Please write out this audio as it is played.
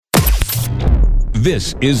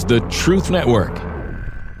This is the Truth Network.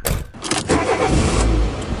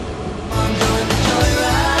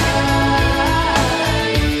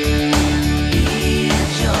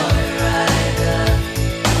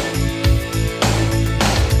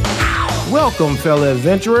 Welcome, fellow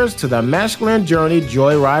adventurers, to the Masculine Journey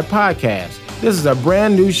Joyride podcast. This is a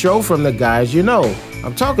brand new show from the guys you know.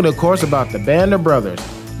 I'm talking, of course, about the Band of Brothers.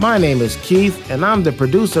 My name is Keith, and I'm the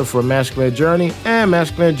producer for Masculine Journey and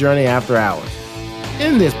Masculine Journey After Hours.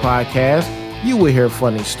 In this podcast, you will hear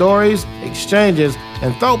funny stories, exchanges,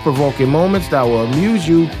 and thought-provoking moments that will amuse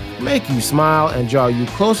you, make you smile, and draw you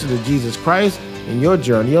closer to Jesus Christ in your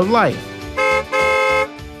journey of life.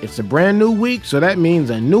 It's a brand new week, so that means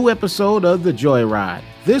a new episode of The Joyride.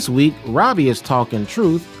 This week, Robbie is talking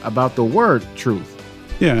truth about the word truth.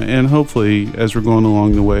 Yeah, and hopefully, as we're going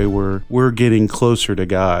along the way, we're getting closer to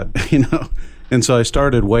God, And so I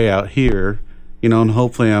started way out here, and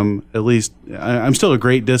hopefully I'm still a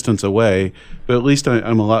great distance away, but at least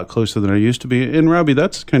I'm a lot closer than I used to be. And Robbie,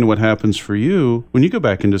 that's kind of what happens for you. When you go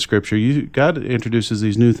back into Scripture, God introduces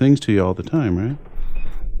these new things to you all the time, right?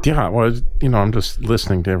 Yeah, well, I'm just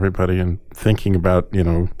listening to everybody and thinking about,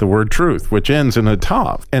 the word truth, which ends in a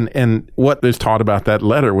tav. And what is taught about that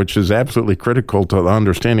letter, which is absolutely critical to the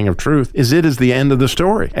understanding of truth, is it is the end of the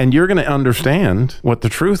story. And you're going to understand what the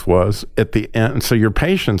truth was at the end. So your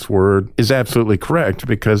patience word is absolutely correct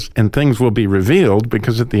and things will be revealed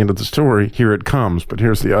because at the end of the story, here it comes. But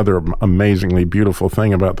here's the other amazingly beautiful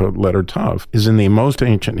thing about the letter tav, is in the most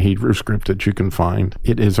ancient Hebrew script that you can find,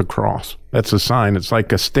 it is a cross. That's a sign. It's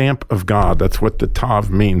like a stamp of God. That's what the tav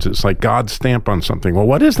means. It's like God's stamp on something. Well,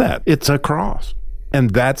 what is that? It's a cross.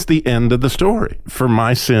 And that's the end of the story. For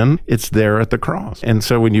my sin, it's there at the cross. And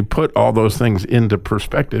so when you put all those things into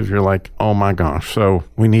perspective, you're like, oh my gosh, so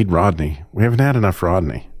we need Rodney. We haven't had enough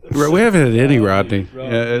Rodney. We haven't had any Rodney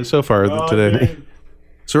so far today.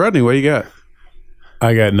 So Rodney, what you got?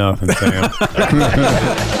 I got nothing, Sam.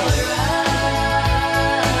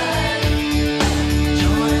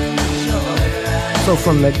 So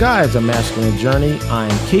from the guys of Masculine Journey,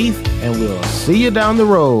 I'm Keith, and we'll see you down the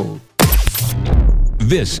road.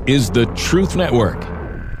 This is the Truth Network.